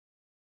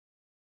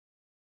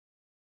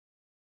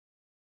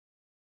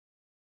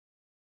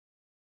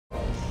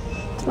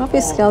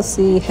Travis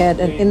Kelce had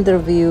an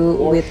interview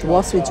with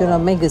Wall Street Journal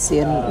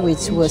magazine,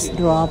 which was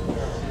dropped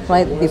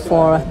right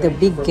before the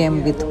big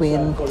game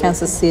between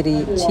Kansas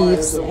City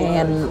Chiefs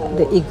and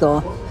the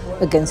Eagle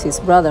against his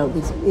brother.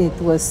 It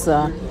was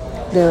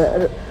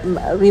the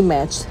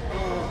rematch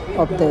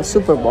of the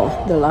Super Bowl,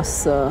 the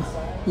last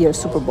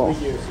year's Super Bowl.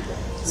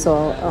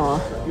 So,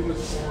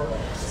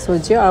 so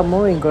J.R.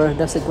 Moringer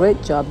does a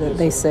great job.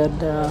 They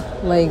said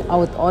laying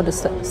out all the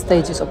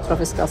stages of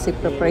Travis Kelce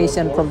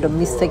preparation, from the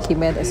mistake he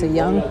made as a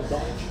young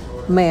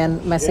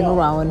man messing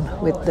around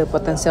with the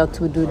potential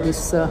to do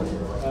this, to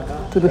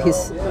do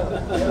his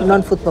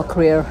non-football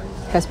career,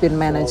 has been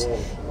managed.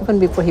 Even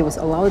before he was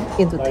allowed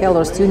into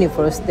Taylor's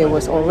universe, there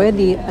was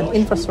already an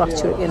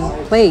infrastructure in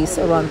place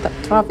around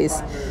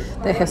Travis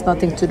that has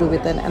nothing to do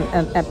with an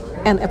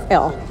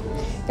NFL.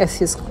 As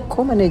his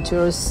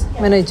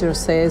manager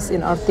says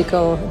in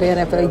article, the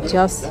NFL is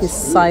just his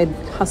side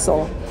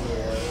hustle.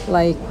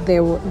 Like they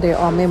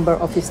are member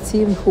of his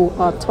team who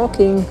are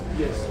talking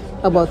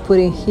about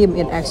putting him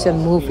in action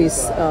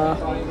movies.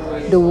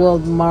 The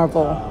world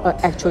Marvel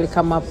actually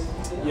come up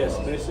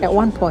at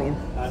one point.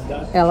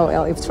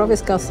 LOL. If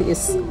Travis Kelce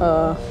is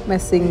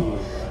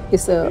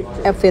is a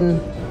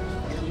effing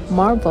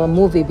Marvel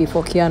movie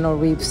before Keanu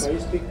Reeves.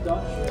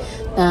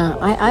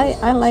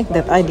 I like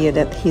that idea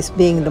that he's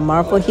being the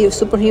Marvel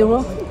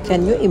superhero.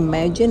 Can you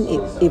imagine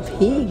if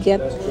he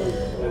get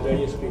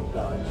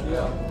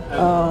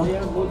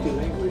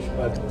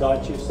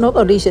not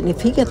audition,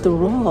 if he get the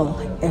role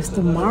as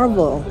the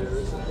Marvel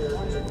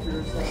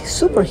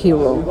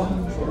superhero?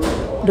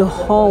 The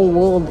whole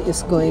world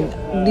is going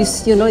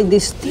these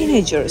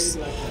teenagers.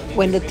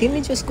 When the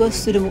teenagers go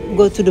to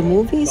the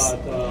movies,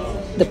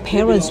 the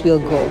parents will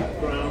go.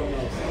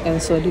 And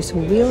so this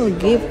will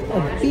give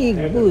a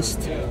big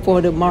boost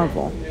for the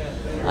Marvel.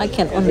 I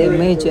can only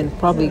imagine,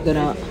 probably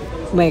gonna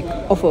make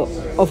over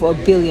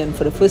 $1 billion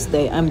for the first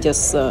day. I'm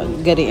just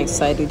getting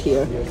excited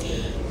here.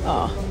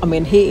 I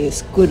mean, he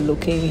is good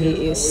looking.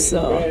 He is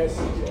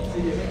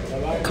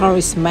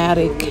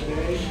charismatic.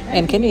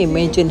 And can you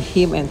imagine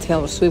him and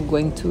Taylor Swift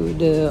going to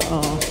the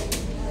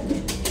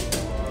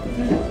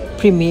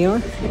premiere?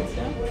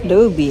 That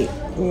would be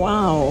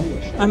wow.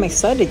 I'm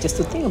excited just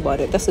to think about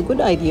it. That's a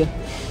good idea.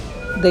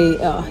 They,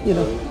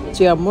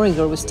 J.R.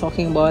 Moringer was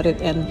talking about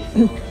it, and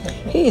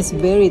he is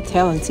very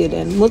talented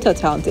and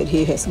multi-talented.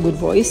 He has good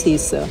voice. He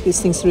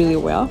sings really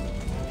well.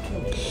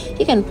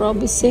 He can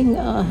probably sing,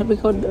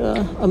 record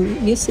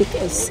music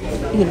as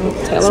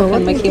Taylor so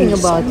can make him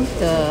about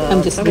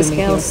I'm just Travis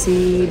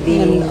Kelce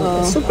being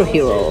a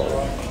superhero.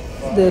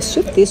 The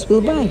Swifties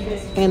will buy,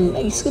 and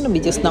it's gonna be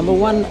just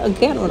 #1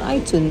 again on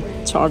iTunes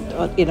chart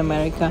in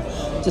America,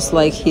 just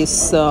like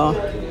his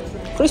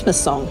Christmas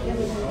song.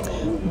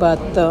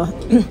 But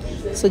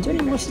so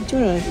Johnny Mercer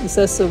Jr.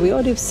 says we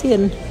already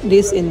seen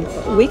this in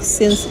weeks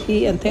since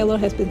he and Taylor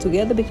has been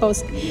together,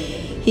 because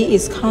he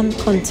is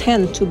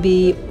content to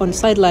be on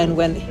sideline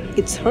when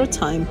it's her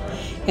time,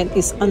 and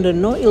is under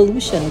no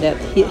illusion that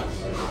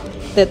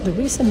the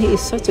reason he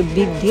is such a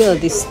big deal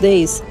these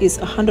days is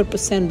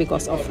 100%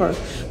 because of her.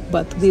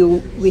 But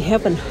we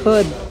haven't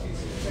heard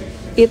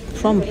it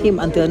from him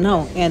until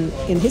now, and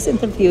in his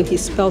interview he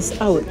spells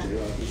out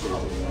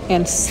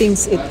and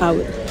sings it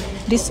out.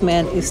 This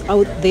man is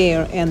out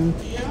there and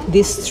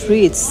these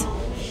streets.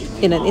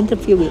 In an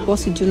interview with Wall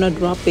Street Journal,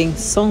 dropping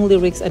song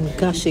lyrics and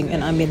gushing,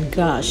 and I mean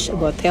gush,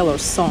 about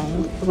Taylor's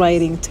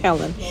songwriting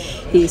talent.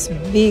 He is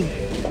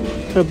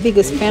her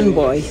biggest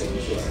fanboy,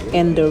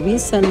 and the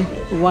reason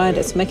why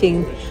that's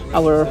making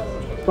our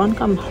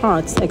rom-com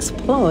hearts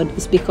explode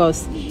is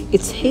because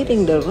it's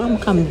hitting the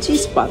rom-com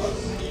G-spot.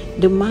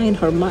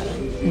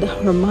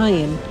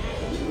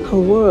 Her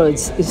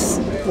words is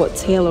what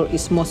Taylor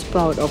is most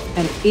proud of,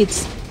 and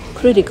it's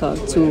critical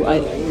to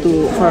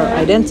her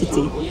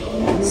identity.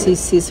 She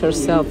sees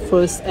herself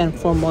first and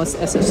foremost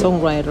as a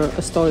songwriter,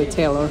 a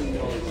storyteller,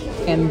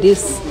 and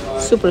this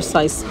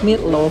supersized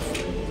meatloaf,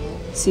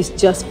 she's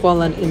just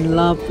fallen in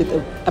love with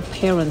a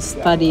parent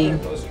studying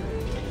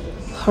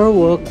her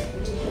work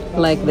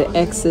like the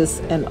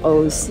X's and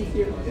O's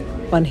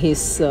on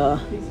his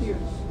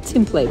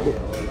team playbook.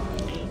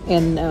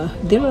 And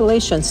their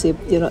relationship,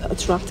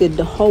 attracted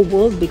the whole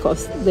world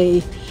because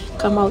they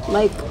come out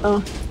like.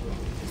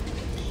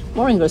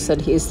 Moringer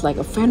said he is like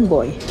a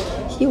fanboy.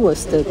 He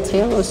was the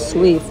Taylor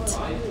Swift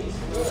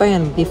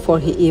fan before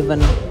he even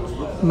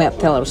met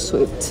Taylor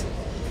Swift.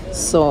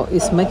 So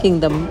it's making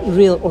them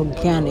real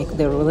organic.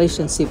 Their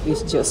relationship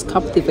is just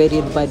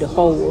captivated by the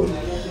whole world.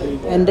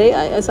 And they,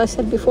 as I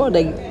said before,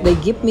 they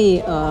give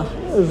me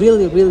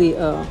really, really,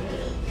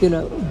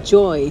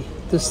 joy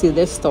to see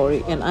their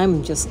story. And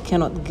I'm just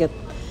cannot get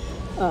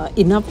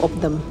enough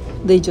of them.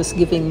 They just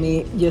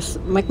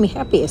make me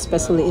happy,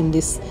 especially in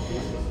this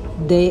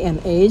day and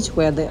age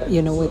where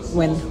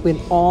when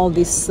all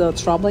this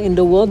trouble in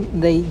the world,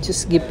 they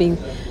just giving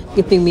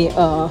me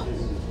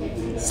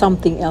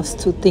something else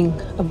to think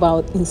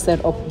about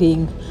instead of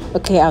being a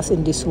chaos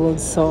in this world.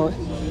 So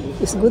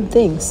it's good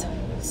things.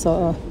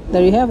 So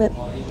there you have it.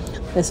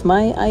 That's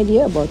my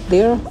idea about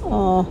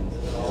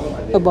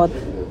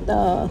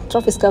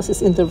Travis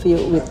Kelce's interview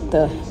with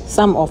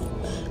some of.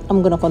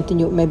 I'm gonna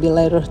continue maybe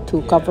later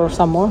to cover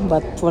some more,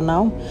 but for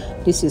now,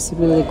 this is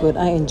really good.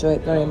 I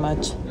enjoyed very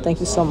much. Thank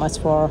you so much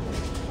for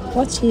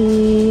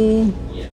watching.